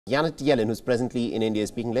Yellen, who's presently in India, is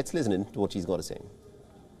speaking. Let's listen in to what she's got to say.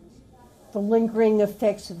 The lingering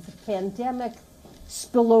effects of the pandemic,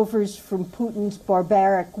 spillovers from Putin's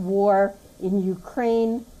barbaric war in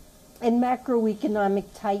Ukraine, and macroeconomic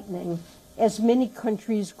tightening as many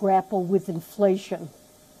countries grapple with inflation.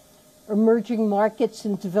 Emerging markets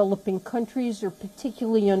in developing countries are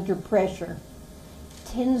particularly under pressure.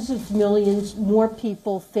 Tens of millions more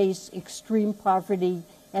people face extreme poverty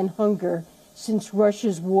and hunger since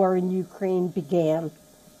Russia's war in Ukraine began.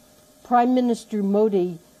 Prime Minister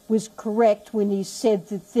Modi was correct when he said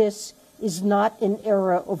that this is not an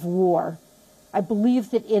era of war. I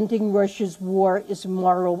believe that ending Russia's war is a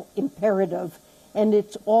moral imperative, and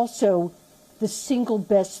it's also the single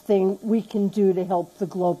best thing we can do to help the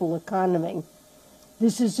global economy.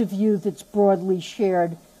 This is a view that's broadly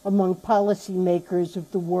shared among policymakers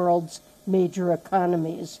of the world's major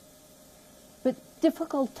economies. But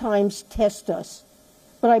difficult times test us.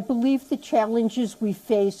 But I believe the challenges we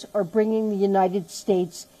face are bringing the United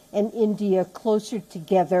States and India closer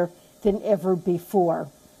together than ever before.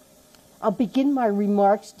 I'll begin my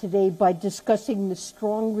remarks today by discussing the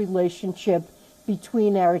strong relationship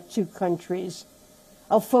between our two countries.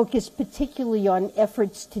 I'll focus particularly on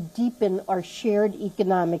efforts to deepen our shared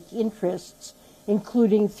economic interests,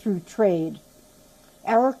 including through trade.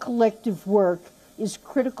 Our collective work is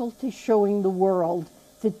critical to showing the world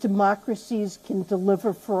that democracies can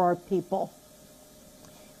deliver for our people.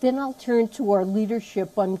 Then I'll turn to our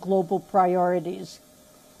leadership on global priorities.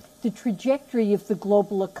 The trajectory of the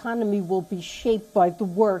global economy will be shaped by the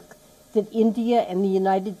work that India and the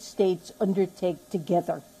United States undertake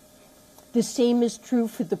together. The same is true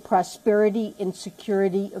for the prosperity and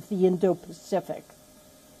security of the Indo-Pacific.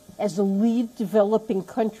 As a lead developing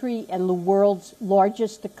country and the world's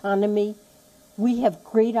largest economy, we have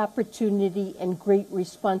great opportunity and great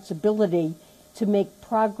responsibility to make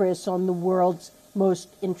progress on the world's most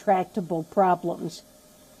intractable problems.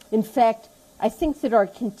 In fact, I think that our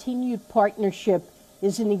continued partnership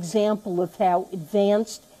is an example of how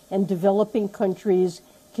advanced and developing countries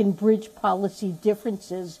can bridge policy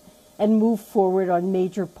differences and move forward on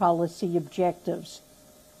major policy objectives.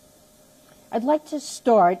 I'd like to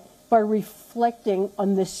start by reflecting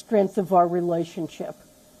on the strength of our relationship.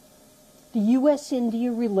 The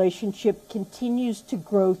U.S.-India relationship continues to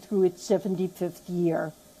grow through its 75th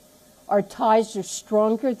year. Our ties are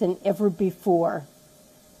stronger than ever before.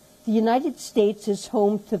 The United States is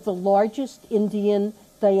home to the largest Indian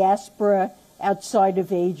diaspora outside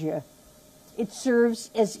of Asia. It serves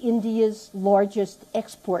as India's largest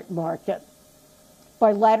export market.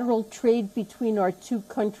 Bilateral trade between our two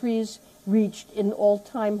countries reached an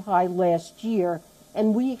all-time high last year,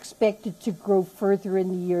 and we expect it to grow further in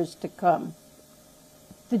the years to come.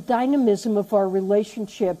 The dynamism of our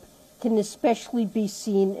relationship can especially be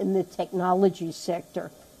seen in the technology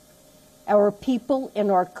sector. Our people and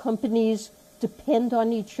our companies depend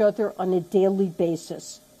on each other on a daily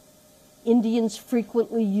basis. Indians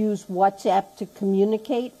frequently use WhatsApp to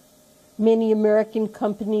communicate. Many American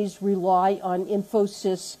companies rely on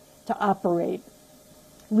Infosys to operate.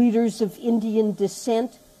 Leaders of Indian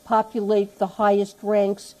descent populate the highest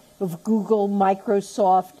ranks of Google,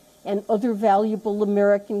 Microsoft, and other valuable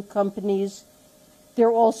American companies.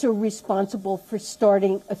 They're also responsible for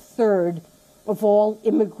starting a third of all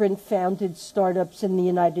immigrant-founded startups in the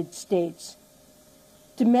United States.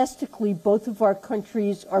 Domestically, both of our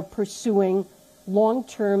countries are pursuing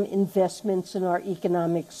long-term investments in our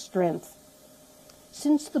economic strength.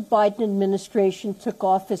 Since the Biden administration took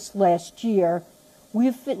office last year,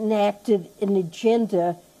 we've enacted an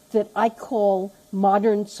agenda that I call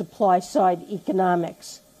modern supply-side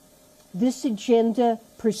economics. This agenda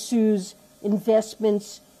pursues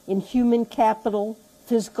investments in human capital,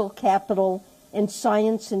 physical capital, and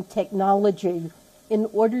science and technology in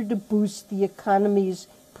order to boost the economy's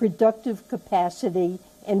productive capacity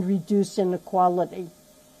and reduce inequality.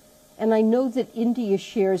 And I know that India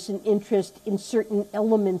shares an interest in certain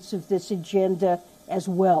elements of this agenda as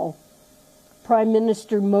well. Prime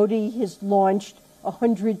Minister Modi has launched a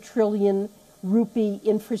 100 trillion rupee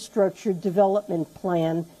infrastructure development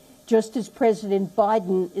plan, just as President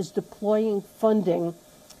Biden is deploying funding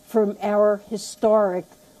from our historic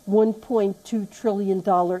 $1.2 trillion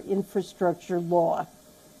infrastructure law.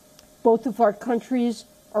 Both of our countries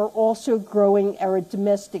are also growing our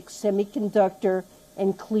domestic semiconductor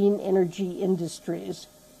and clean energy industries.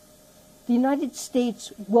 The United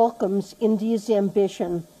States welcomes India's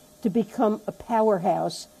ambition to become a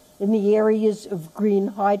powerhouse in the areas of green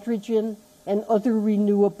hydrogen and other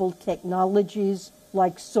renewable technologies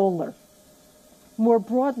like solar. More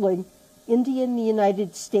broadly, India and the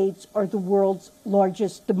United States are the world's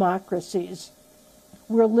largest democracies.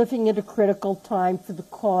 We're living at a critical time for the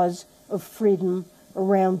cause of freedom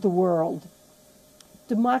around the world.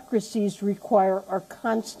 Democracies require our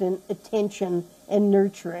constant attention and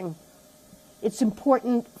nurturing. It's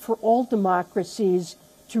important for all democracies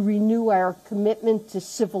to renew our commitment to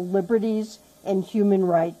civil liberties and human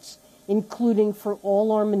rights, including for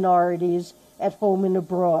all our minorities at home and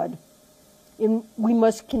abroad. And we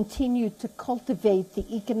must continue to cultivate the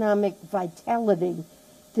economic vitality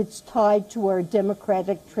that's tied to our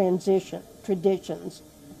democratic traditions.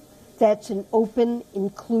 That's an open,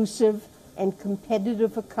 inclusive, and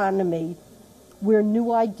competitive economy where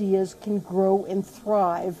new ideas can grow and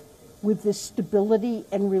thrive with the stability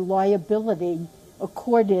and reliability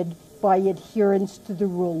accorded by adherence to the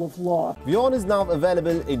rule of law. WION is now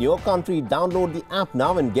available in your country. Download the app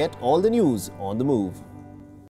now and get all the news on the move.